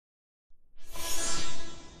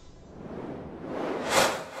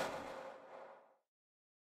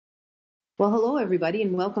Well, hello, everybody,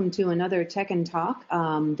 and welcome to another Tech and Talk.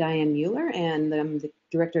 Diane Mueller, and I'm the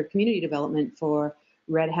Director of Community Development for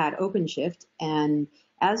Red Hat OpenShift. And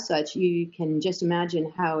as such, you can just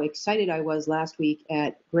imagine how excited I was last week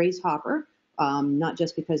at Grace Hopper, not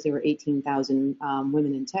just because there were 18,000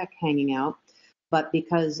 women in tech hanging out, but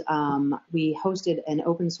because we hosted an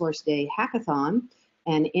open source day hackathon,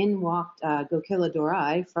 and in walked Gokila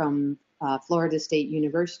Dorai from Florida State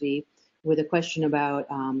University with a question about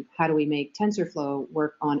how do we make TensorFlow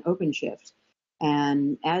work on OpenShift.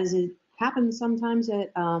 And as it happens sometimes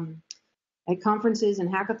at conferences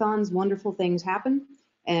and hackathons, wonderful things happen.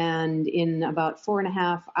 And in about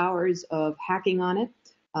 4.5 hours of hacking on it,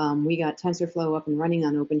 we got TensorFlow up and running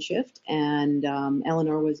on OpenShift. And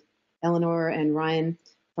Eleanor and Ryan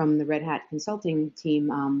from the Red Hat consulting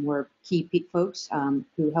team were key folks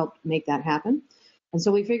who helped make that happen. And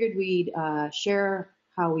so we figured we'd share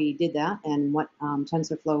how we did that and what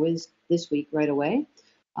TensorFlow is this week right away,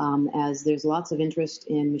 as there's lots of interest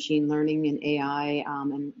in machine learning and AI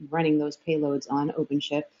and running those payloads on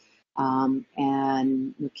OpenShift.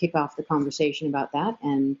 And we'll kick off the conversation about that.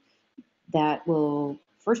 And that will,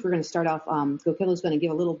 first we're going to start off, Gokila is going to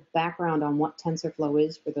give a little background on what TensorFlow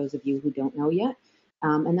is for those of you who don't know yet.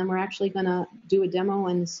 And then we're actually going to do a demo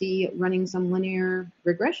and see running some linear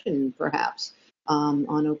regression, perhaps, on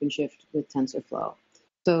OpenShift with TensorFlow.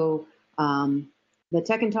 So the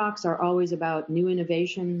Tech and Talks are always about new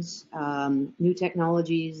innovations, new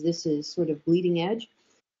technologies. This is sort of bleeding edge.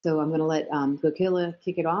 So I'm going to let Gokila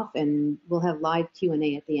kick it off, and we'll have live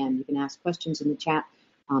Q&A at the end. You can ask questions in the chat,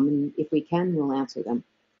 and if we can, we'll answer them.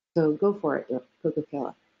 So go for it,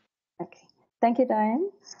 Gokila. Okay. Thank you,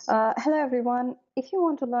 Diane. Hello, everyone. If you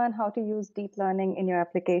want to learn how to use deep learning in your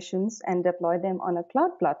applications and deploy them on a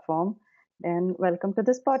cloud platform, then welcome to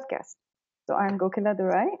this podcast. So I'm Gokila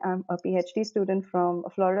Dorai. I'm a PhD student from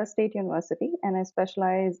Florida State University, and I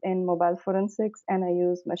specialize in mobile forensics, and I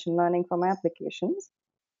use machine learning for my applications.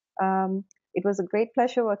 It was a great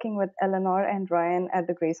pleasure working with Eleanor and Ryan at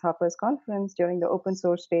the Grace Hopper's conference during the open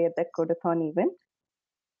source day at that Codathon event.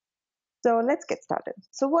 So let's get started.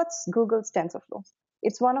 So what's Google's TensorFlow?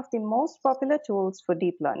 It's one of the most popular tools for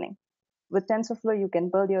deep learning. With TensorFlow, you can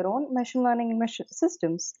build your own machine learning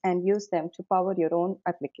systems and use them to power your own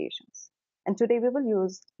applications. And today we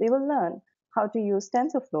will learn how to use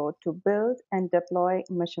TensorFlow to build and deploy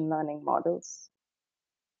machine learning models.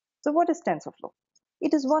 So what is TensorFlow?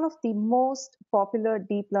 It is one of the most popular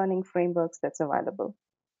deep learning frameworks that's available.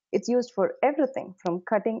 It's used for everything from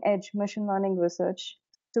cutting-edge machine learning research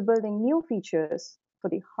to building new features for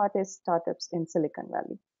the hottest startups in Silicon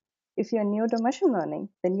Valley. If you're new to machine learning,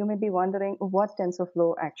 then you may be wondering what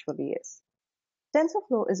TensorFlow actually is.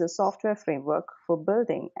 TensorFlow is a software framework for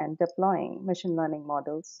building and deploying machine learning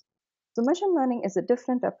models. So machine learning is a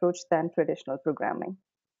different approach than traditional programming.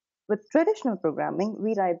 With traditional programming,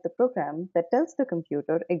 we write the program that tells the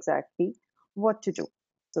computer exactly what to do,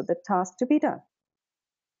 so the task to be done.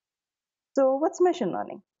 So what's machine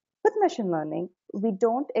learning? With machine learning, we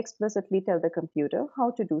don't explicitly tell the computer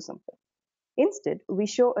how to do something. Instead, we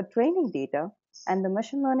show a training data, and the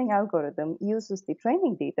machine learning algorithm uses the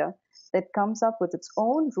training data that comes up with its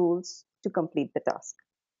own rules to complete the task.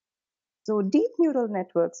 So deep neural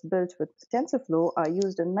networks built with TensorFlow are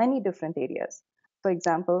used in many different areas. For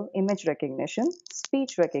example, image recognition,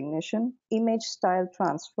 speech recognition, image style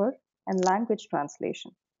transfer, and language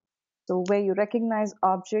translation. So where you recognize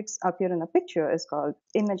objects appear in a picture is called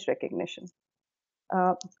image recognition.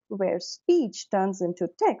 Where speech turns into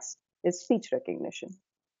text is speech recognition.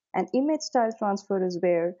 And image style transfer is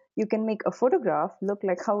where you can make a photograph look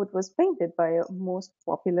like how it was painted by a most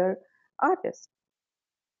popular artist.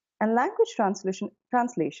 And language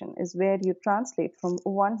translation is where you translate from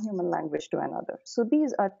one human language to another. So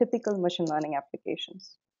these are typical machine learning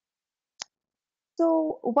applications.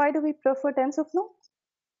 So why do we prefer TensorFlow?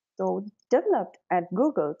 So developed at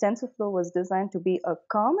Google, TensorFlow was designed to be a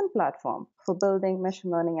common platform for building machine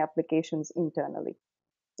learning applications internally.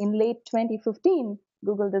 In late 2015,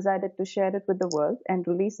 Google decided to share it with the world and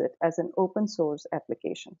release it as an open source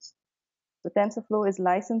application. So TensorFlow is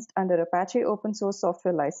licensed under Apache open source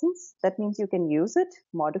software license. That means you can use it,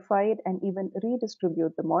 modify it, and even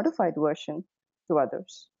redistribute the modified version to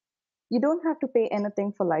others. You don't have to pay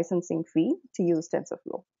anything for licensing fee to use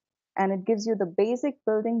TensorFlow. And it gives you the basic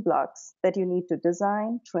building blocks that you need to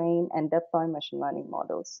design, train, and deploy machine learning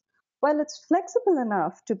models. While it's flexible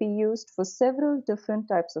enough to be used for several different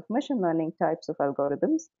types of machine learning types of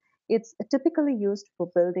algorithms, it's typically used for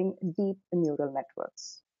building deep neural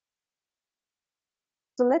networks.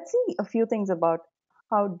 So let's see a few things about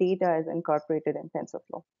how data is incorporated in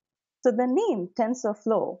TensorFlow. So the name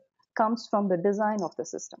TensorFlow comes from the design of the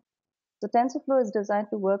system. So TensorFlow is designed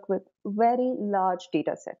to work with very large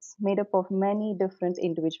data sets made up of many different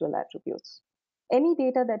individual attributes. Any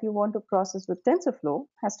data that you want to process with TensorFlow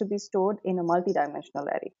has to be stored in a multidimensional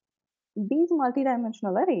array. These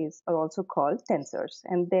multidimensional arrays are also called tensors,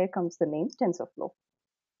 and there comes the name TensorFlow.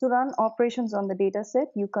 To run operations on the dataset,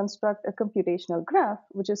 you construct a computational graph,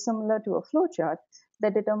 which is similar to a flowchart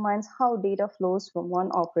that determines how data flows from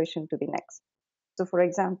one operation to the next. So for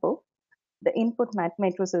example, the input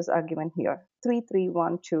matrices are given here, 3, 3,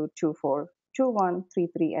 1, 2, 2, 4, 2, 1, 3,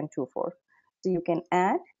 3, and 2, 4. So you can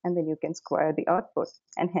add, and then you can square the output,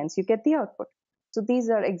 and hence you get the output. So these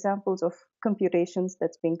are examples of computations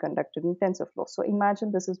that's being conducted in TensorFlow. So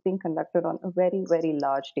imagine this is being conducted on a very, very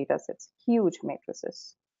large data sets, huge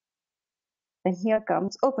matrices. Then here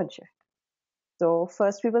comes OpenShift. So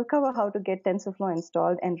first we will cover how to get TensorFlow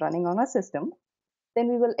installed and running on our system. Then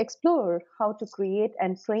we will explore how to create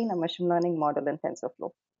and train a machine learning model in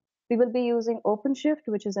TensorFlow. We will be using OpenShift,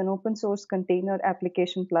 which is an open source container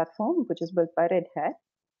application platform, which is built by Red Hat.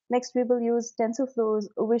 Next, we will use TensorFlow's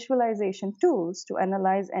visualization tools to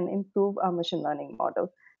analyze and improve our machine learning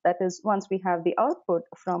model. That is, once we have the output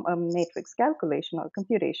from a matrix calculation or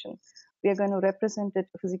computation, we are going to represent it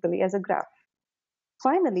physically as a graph.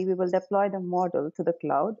 Finally, we will deploy the model to the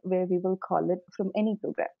cloud where we will call it from any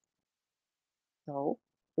program. So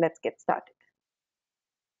let's get started.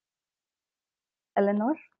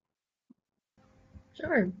 Eleanor?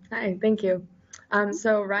 Sure. Hi, thank you.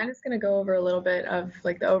 So Ryan is going to go over a little bit of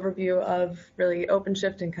like the overview of really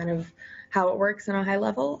OpenShift and kind of how it works on a high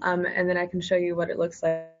level, and then I can show you what it looks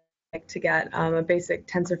like to get a basic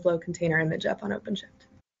TensorFlow container image up on OpenShift.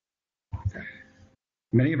 So.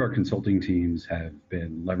 Many of our consulting teams have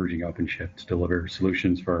been leveraging OpenShift to deliver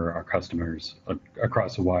solutions for our customers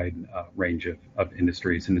across a wide range of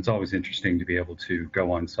industries. And it's always interesting to be able to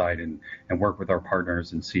go on site and work with our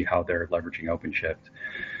partners and see how they're leveraging OpenShift.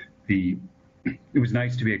 It was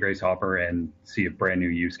nice to be at Grace Hopper and see a brand new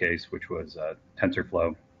use case, which was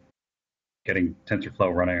TensorFlow. Getting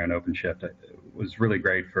TensorFlow running on OpenShift was really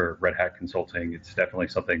great for Red Hat consulting. It's definitely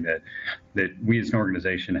something that we as an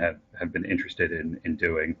organization have been interested in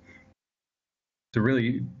doing. So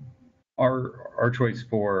really, our choice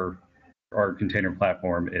for our container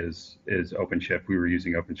platform is OpenShift. We were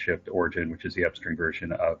using OpenShift Origin, which is the upstream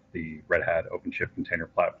version of the Red Hat OpenShift container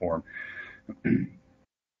platform.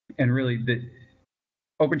 And really,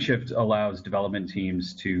 OpenShift allows development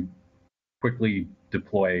teams to quickly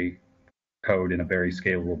deploy code in a very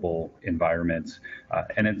scalable environment.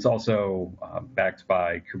 And it's also backed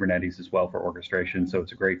by Kubernetes as well for orchestration. So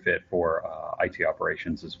it's a great fit for IT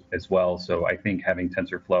operations as well. So I think having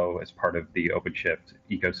TensorFlow as part of the OpenShift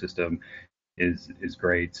ecosystem is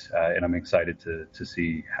great. And I'm excited to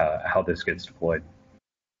see how this gets deployed.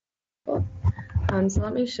 Cool. So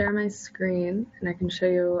let me share my screen and I can show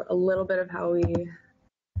you a little bit of how we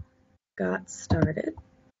got started.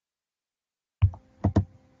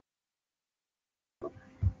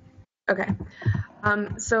 Okay,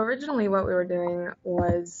 so originally what we were doing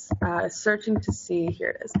was searching to see, here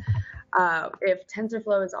it is, if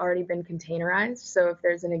TensorFlow has already been containerized. So if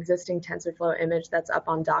there's an existing TensorFlow image that's up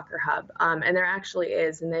on Docker Hub, and there actually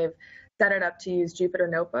is, and they've set it up to use Jupyter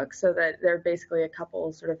Notebook so that they're basically a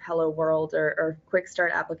couple sort of hello world or quick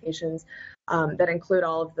start applications that include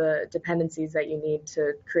all of the dependencies that you need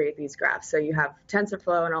to create these graphs. So you have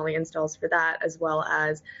TensorFlow and all the installs for that, as well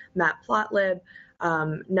as Matplotlib,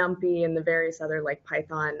 NumPy, and the various other like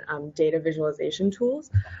Python data visualization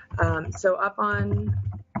tools. So up on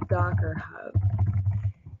Docker Hub,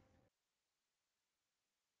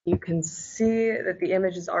 you can see that the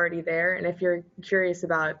image is already there. And if you're curious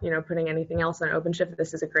about, putting anything else on OpenShift,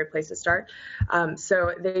 this is a great place to start.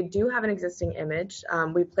 So they do have an existing image.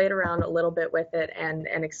 We played around a little bit with it and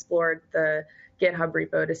explored the GitHub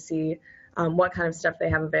repo to see what kind of stuff they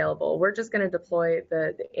have available. We're just going to deploy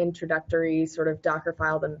the introductory sort of Docker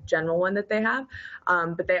file, the general one that they have.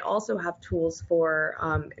 But they also have tools for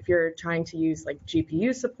if you're trying to use like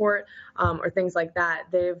GPU support or things like that.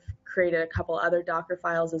 They've created a couple other Docker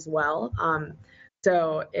files as well.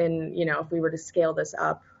 So if we were to scale this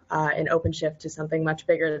up in OpenShift to something much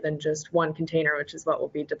bigger than just one container, which is what we'll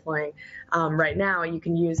be deploying right now, you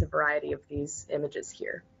can use a variety of these images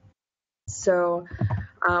here. So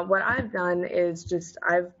what I've done is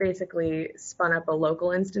I've basically spun up a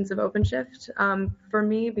local instance of OpenShift for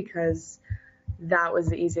me because that was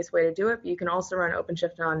the easiest way to do it. But you can also run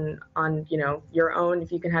OpenShift on your own,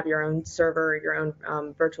 if you can have your own server, your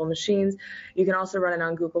own virtual machines. You can also run it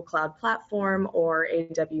on Google Cloud Platform or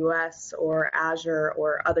AWS or Azure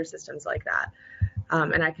or other systems like that.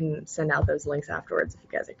 And I can send out those links afterwards if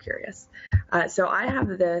you guys are curious. So I have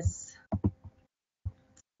this,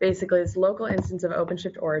 basically this local instance of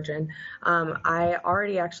OpenShift origin. I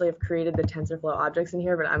already actually have created the TensorFlow objects in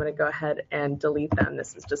here, but I'm going to go ahead and delete them.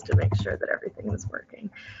 This is just to make sure that everything is working.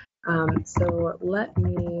 So let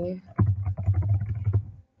me...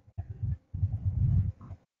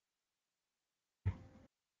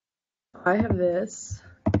 I have this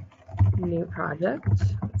new project.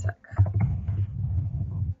 One sec.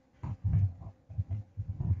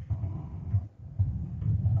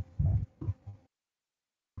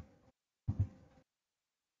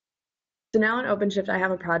 So now in OpenShift, I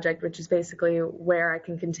have a project which is basically where I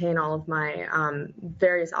can contain all of my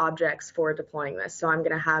various objects for deploying this. So I'm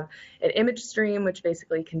going to have an image stream, which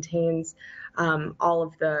basically contains all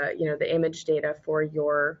of the, the image data for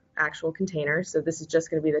your actual container. So this is just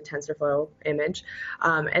going to be the TensorFlow image.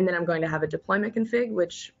 And then I'm going to have a deployment config,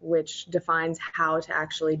 which defines how to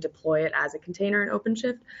actually deploy it as a container in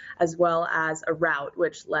OpenShift, as well as a route,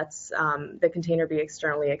 which lets the container be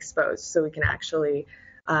externally exposed. So we can actually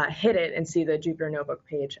hit it and see the Jupyter Notebook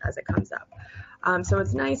page as it comes up. So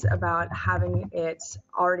what's nice about having it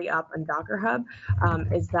already up on Docker Hub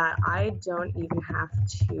is that I don't even have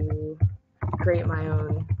to create my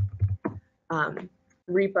own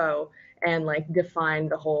repo and like define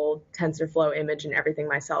the whole TensorFlow image and everything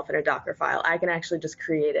myself in a Docker file. I can actually just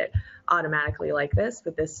create it automatically like this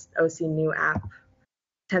with this OC new app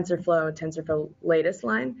TensorFlow latest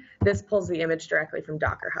line. This pulls the image directly from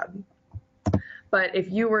Docker Hub. But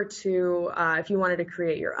if you were to, if you wanted to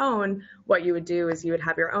create your own, what you would do is you would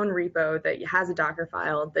have your own repo that has a Docker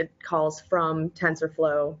file that calls from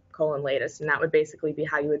TensorFlow latest, and that would basically be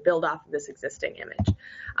how you would build off of this existing image.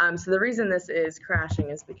 So the reason this is crashing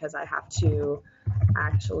is because I have to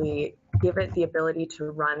actually give it the ability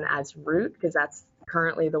to run as root, because that's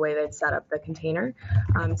currently the way they've set up the container.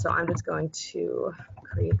 So I'm just going to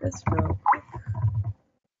create this real quick.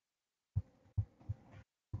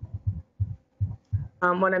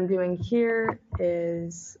 What I'm doing here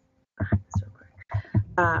is,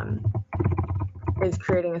 is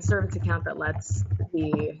creating a service account that lets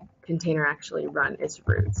the container actually run its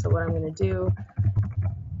root. So what I'm going to do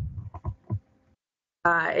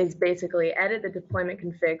is basically edit the deployment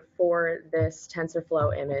config for this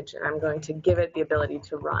TensorFlow image, and I'm going to give it the ability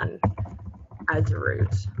to run as a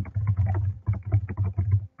root.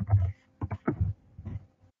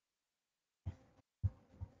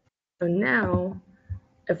 So now,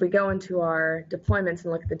 if we go into our deployments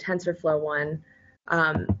and look at the TensorFlow one,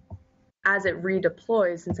 as it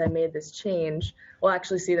redeploys, since I made this change, we'll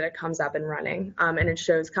actually see that it comes up and running, and it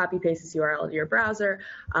shows copy paste this URL to your browser.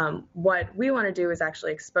 What we want to do is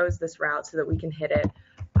actually expose this route so that we can hit it,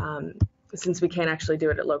 since we can't actually do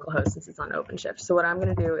it at localhost since it's on OpenShift. So what I'm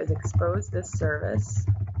going to do is expose this service,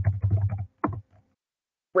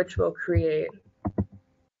 which will create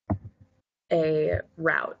a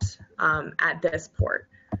route at this port.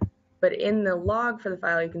 But in the log for the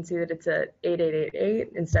file, you can see that it's at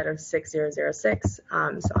 8888 instead of 6006.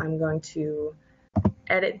 So I'm going to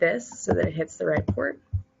edit this so that it hits the right port.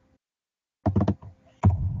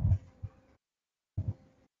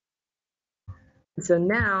 So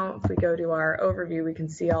now, if we go to our overview, we can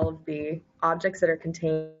see all of the objects that are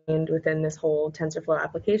contained within this whole TensorFlow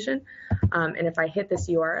application. And if I hit this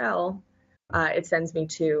URL, it sends me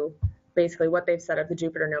to basically what they've set up, the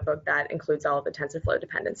Jupyter Notebook that includes all of the TensorFlow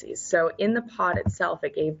dependencies. So in the pod itself,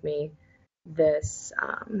 it gave me this,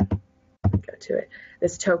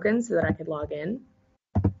 this token so that I could log in.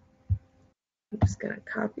 I'm just going to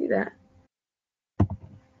copy that.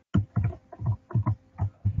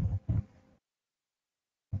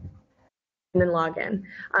 And then log in.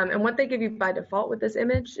 And what they give you by default with this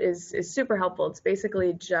image is super helpful. It's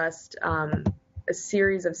basically just a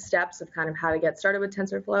series of steps of kind of how to get started with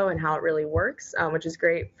TensorFlow and how it really works, which is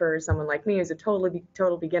great for someone like me who's a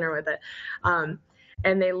total beginner with it.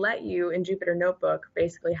 And they let you in Jupyter Notebook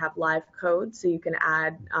basically have live code, so you can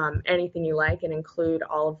add anything you like and include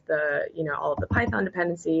all of the Python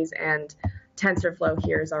dependencies, and TensorFlow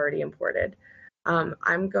here is already imported.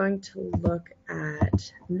 I'm going to look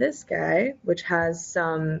at this guy, which has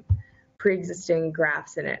some pre-existing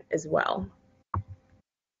graphs in it as well.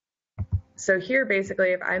 So here,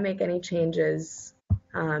 basically, if I make any changes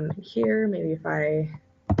here, maybe if I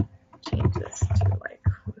change this to like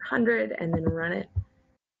 100 and then run it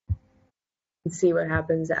and see what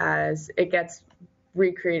happens as it gets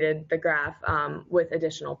recreated the graph with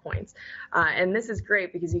additional points. And this is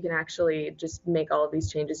great because you can actually just make all of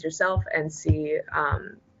these changes yourself and see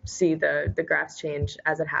the graphs change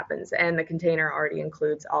as it happens. And the container already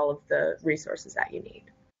includes all of the resources that you need.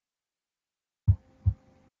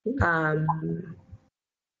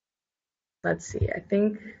 Let's see, I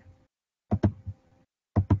think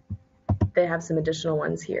they have some additional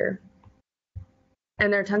ones here.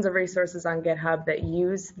 And there are tons of resources on GitHub that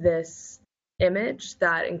use this image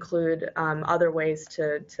that include other ways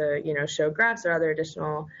to show graphs or other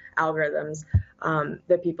additional algorithms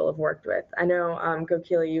that people have worked with. I know,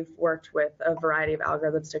 Gokila, you've worked with a variety of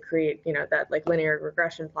algorithms to create, that like linear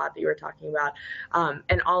regression plot that you were talking about,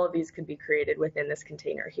 and all of these could be created within this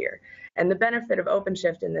container here. And the benefit of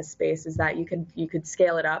OpenShift in this space is that you could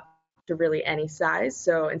scale it up to really any size.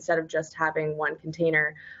 So instead of just having one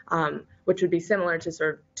container, which would be similar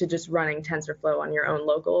to just running TensorFlow on your own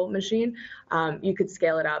local machine, you could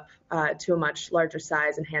scale it up to a much larger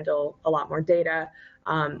size and handle a lot more data,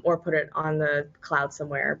 or put it on the cloud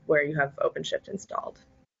somewhere where you have OpenShift installed.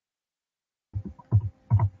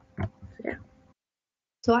 Yeah.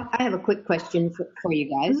 So I have a quick question for you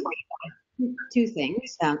guys. Two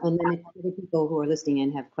things, and then if other people who are listening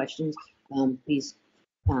in have questions, please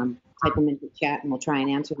type them into the chat and we'll try and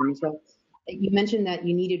answer them as well. You mentioned that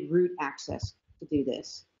you needed root access to do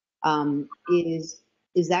this.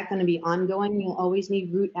 Is that going to be ongoing? You'll always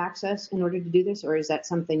need root access in order to do this, or is that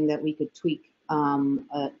something that we could tweak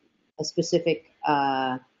a specific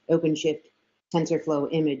OpenShift TensorFlow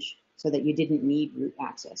image so that you didn't need root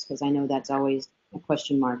access? Because I know that's always a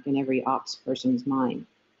question mark in every ops person's mind.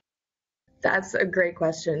 That's a great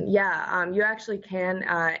question. Yeah, you actually can,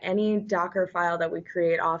 any Docker file that we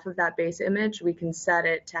create off of that base image, we can set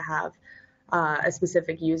it to have a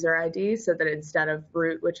specific user ID so that instead of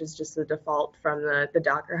root, which is just the default from the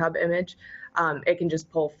Docker Hub image, it can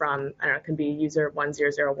just pull from, I don't know, it can be user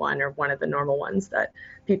 1001 or one of the normal ones that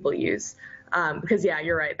people use. Because yeah,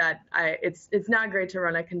 you're right, that it's not great to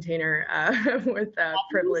run a container with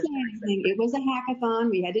privilege. It was a hackathon.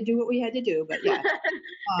 We had to do what we had to do, but yeah.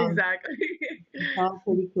 Exactly. It's all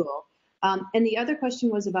pretty cool. And the other question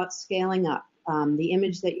was about scaling up. The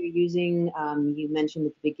image that you're using, you mentioned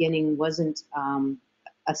at the beginning, wasn't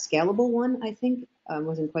a scalable one, I think. I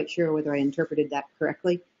wasn't quite sure whether I interpreted that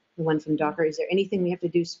correctly, the one from Docker. Is there anything we have to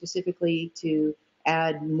do specifically to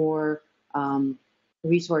add more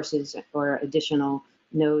resources or additional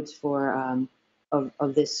nodes for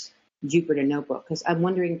of this Jupyter Notebook? Because I'm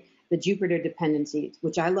wondering the Jupyter dependencies,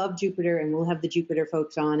 which I love Jupyter, and we'll have the Jupyter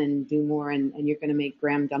folks on and do more, and you're going to make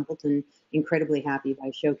Graham Dumpleton incredibly happy by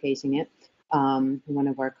showcasing it. One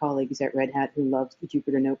of our colleagues at Red Hat who loves the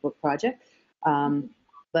Jupyter Notebook project.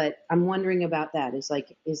 But I'm wondering about that.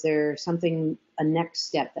 Is there something, a next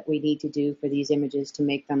step that we need to do for these images to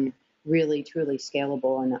make them really, truly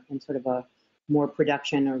scalable in sort of a more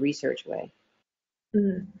production or research way?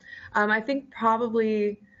 I think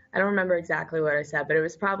probably, I don't remember exactly what I said, but it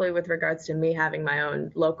was probably with regards to me having my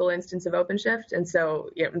own local instance of OpenShift. And so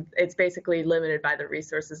it's basically limited by the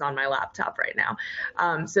resources on my laptop right now.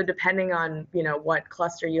 So depending on, what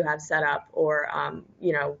cluster you have set up or,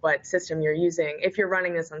 what system you're using, if you're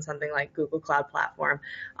running this on something like Google Cloud Platform,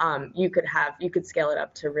 you could scale it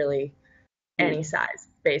up to really any size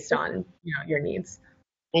based on, your needs.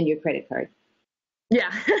 And your credit card. Yeah.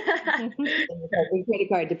 Credit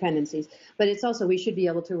card dependencies. But it's also, we should be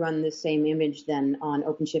able to run this same image then on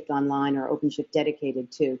OpenShift Online or OpenShift Dedicated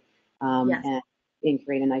too, yes. and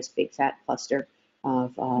create a nice big fat cluster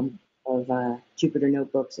of Jupyter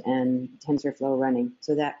Notebooks and TensorFlow running.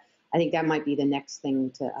 So that, I think that might be the next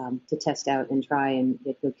thing to test out and try and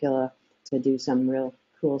get Gokila to do some real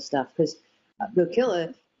cool stuff. Because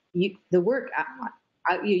Gokila, the work,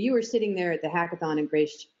 you were sitting there at the hackathon in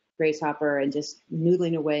Grace Hopper and just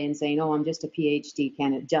noodling away and saying, "Oh, I'm just a PhD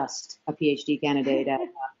candidate at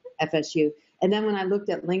FSU." And then when I looked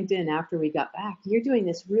at LinkedIn after we got back, you're doing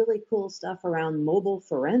this really cool stuff around mobile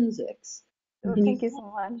forensics. Oh, thank you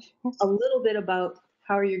so much. A little bit about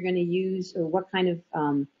how you're going to use, or what kind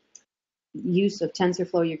of use of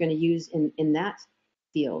TensorFlow you're going to use in that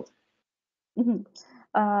field.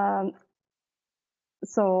 Mm-hmm.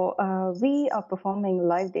 So we are performing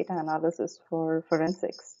live data analysis for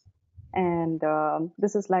forensics. And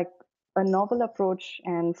this is like a novel approach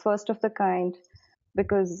and first of the kind,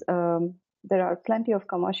 because there are plenty of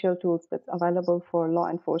commercial tools that's available for law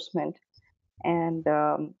enforcement. And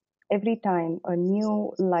every time a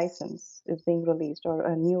new license is being released or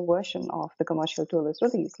a new version of the commercial tool is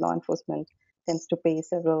released, law enforcement tends to pay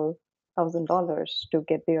several $1,000s to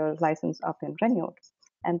get their license up and renewed.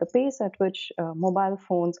 And the pace at which mobile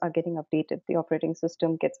phones are getting updated, the operating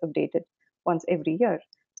system gets updated once every year.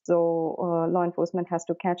 So law enforcement has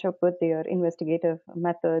to catch up with their investigative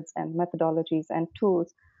methods and methodologies and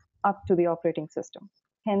tools up to the operating system.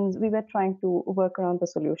 Hence, we were trying to work around the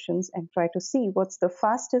solutions and try to see what's the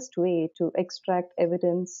fastest way to extract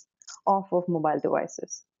evidence off of mobile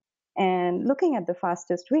devices. And looking at the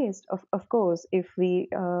fastest ways, of course, if we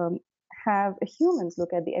have humans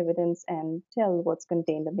look at the evidence and tell what's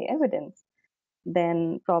contained in the evidence,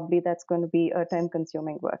 then probably that's going to be a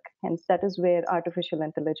time-consuming work. Hence, that is where artificial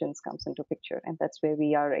intelligence comes into picture, and that's where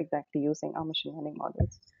we are exactly using our machine learning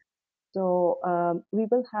models. So we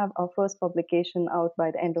will have our first publication out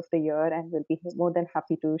by the end of the year, and we'll be more than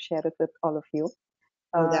happy to share it with all of you.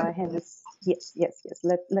 Hence, yes.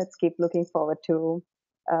 Let's keep looking forward to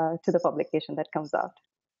the publication that comes out.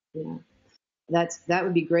 Yeah, that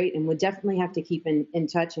would be great, and we'll definitely have to keep in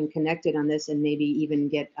touch and connected on this, and maybe even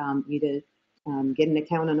get you to get an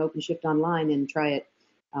account on OpenShift Online and try it,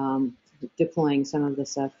 deploying some of the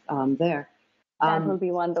stuff there. That will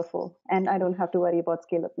be wonderful, and I don't have to worry about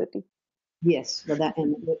scalability. Yes, well,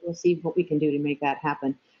 and we'll see what we can do to make that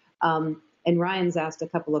happen. And Ryan's asked a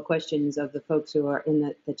couple of questions of the folks who are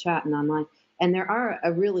in the chat and online, and there are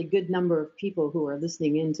a really good number of people who are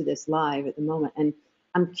listening into this live at the moment. And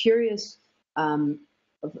I'm curious of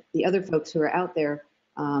the other folks who are out there,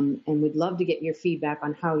 and we'd love to get your feedback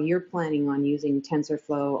on how you're planning on using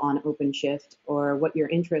TensorFlow on OpenShift, or what your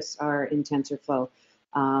interests are in TensorFlow.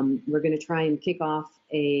 We're going to try and kick off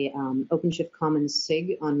a OpenShift Commons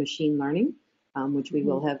SIG on machine learning, which we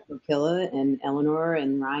will have Gokila and Eleanor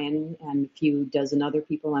and Ryan and a few dozen other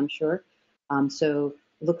people, I'm sure. So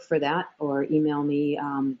look for that, or email me,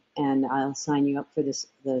 and I'll sign you up for this.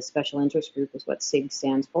 The special interest group is what SIG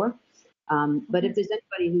stands for. But if there's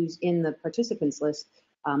anybody who's in the participants list,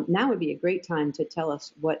 now would be a great time to tell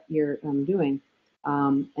us what you're doing.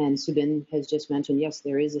 And Subin has just mentioned, yes,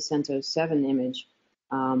 there is a CentOS 7 image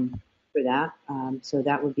for that. So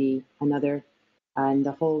that would be another, and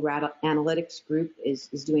the whole analytics group is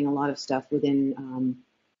doing a lot of stuff within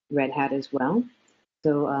Red Hat as well.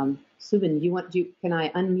 So Subin, can I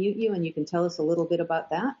unmute you and you can tell us a little bit about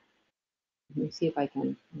that? Let me see if I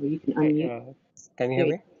can, or you can unmute. Can you hear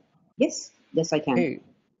me? Yes, I can. Hey,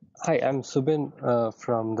 hi, I'm Subin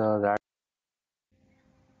from the.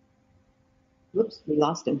 Whoops, we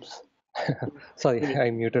lost him. Sorry, I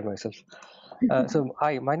muted myself. So,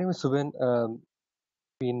 hi, my name is Subin.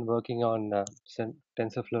 Been working on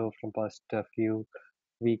TensorFlow from past few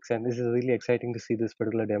weeks, and this is really exciting to see this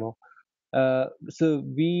particular demo. So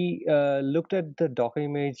we looked at the Docker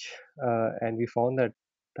image, and we found that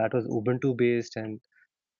was Ubuntu based and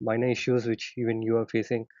minor issues which even you are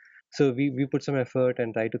facing. So we put some effort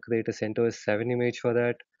and tried to create a CentOS 7 image for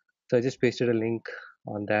that. So I just pasted a link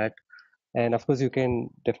on that. And of course, you can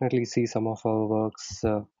definitely see some of our works,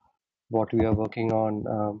 what we are working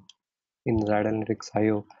on in RAD Analytics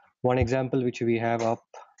IO. One example which we have up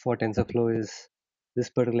for TensorFlow is this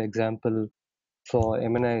particular example for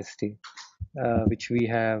MNIST, which we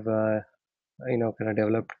have kind of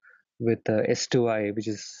developed with S2I, which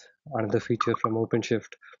is another feature from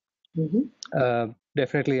OpenShift.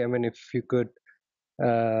 Definitely, I mean, if you could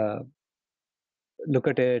look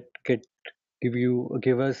at it,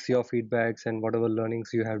 give us your feedbacks and whatever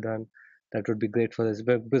learnings you have done, that would be great for us,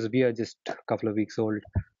 because we are just a couple of weeks old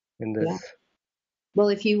in this. Yeah. Well,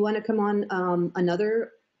 if you want to come on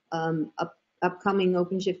another upcoming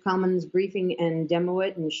OpenShift Commons briefing and demo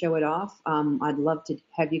it and show it off, I'd love to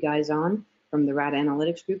have you guys on from the RAD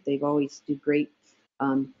Analytics group. They've always do great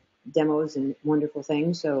demos and wonderful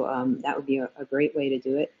things, so that would be a great way to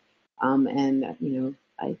do it. And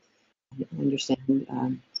I understand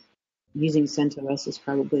using CentOS is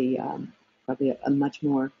probably a much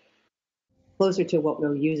more closer to what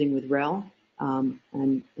we're using with RHEL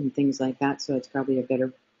and things like that. So it's probably a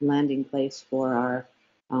better landing place for our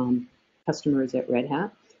customers at Red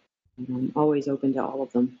Hat. I'm always open to all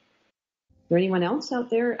of them. Is there anyone else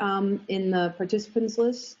out there in the participants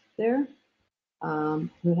list there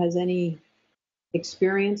who has any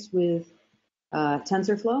experience with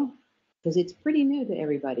TensorFlow? Because it's pretty new to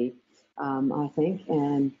everybody, I think,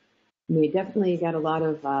 and we definitely got a lot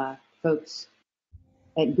of folks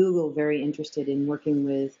at Google very interested in working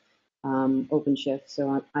with OpenShift.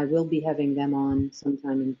 So I will be having them on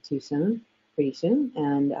sometime pretty soon.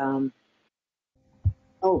 And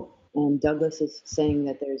and Douglas is saying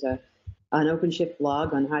that there's an OpenShift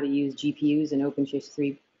blog on how to use GPUs in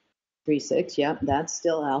OpenShift 3.6. Yep, that's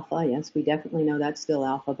still alpha. Yes, we definitely know that's still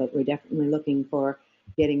alpha, but we're definitely looking for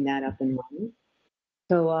getting that up and running.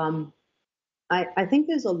 So I think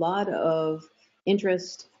there's a lot of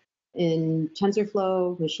interest in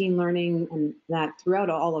TensorFlow, machine learning, and that throughout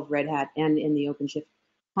all of Red Hat and in the OpenShift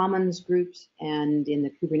Commons groups and in the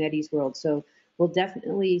Kubernetes world. So we'll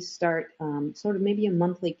definitely start sort of maybe a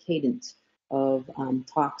monthly cadence of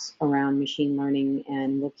talks around machine learning,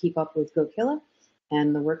 and we'll keep up with Gokila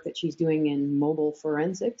and the work that she's doing in mobile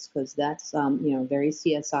forensics, because that's very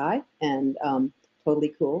CSI and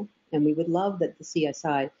totally cool. And we would love that the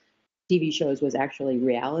CSI TV shows was actually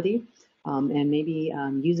reality, and maybe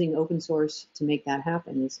using open source to make that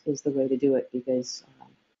happen is the way to do it, because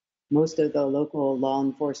most of the local law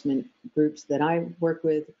enforcement groups that I work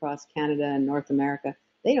with across Canada and North America,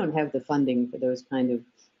 they don't have the funding for those kind of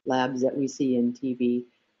labs that we see in TV,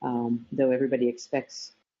 though everybody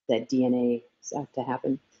expects that DNA stuff to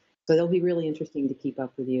happen. So they'll be really interesting to keep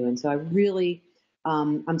up with you. And so I really,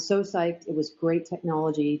 I'm so psyched. It was great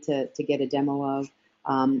technology to get a demo of.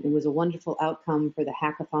 It was a wonderful outcome for the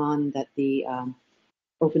hackathon that the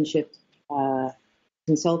OpenShift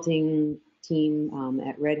consulting team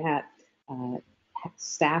at Red Hat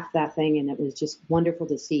staffed that thing, and it was just wonderful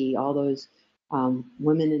to see all those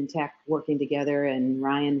women in tech working together, and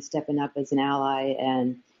Ryan stepping up as an ally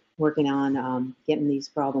and working on getting these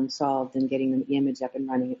problems solved and getting the image up and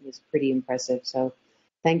running. It was pretty impressive. So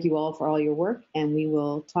thank you all for all your work, and we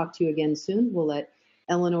will talk to you again soon. We'll let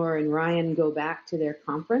Eleanor and Ryan go back to their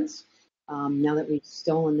conference. Now that we've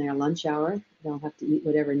stolen their lunch hour, they'll have to eat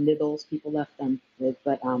whatever nibbles people left them with,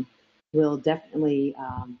 but we'll definitely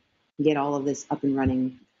get all of this up and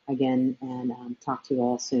running again and talk to you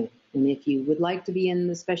all soon. And if you would like to be in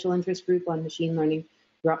the special interest group on machine learning,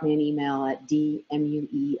 drop me an email at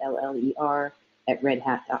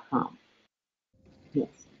dmueller@redhat.com. Yes.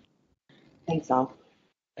 Thanks all.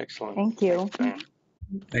 Excellent. Thank you.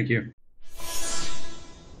 Thank you.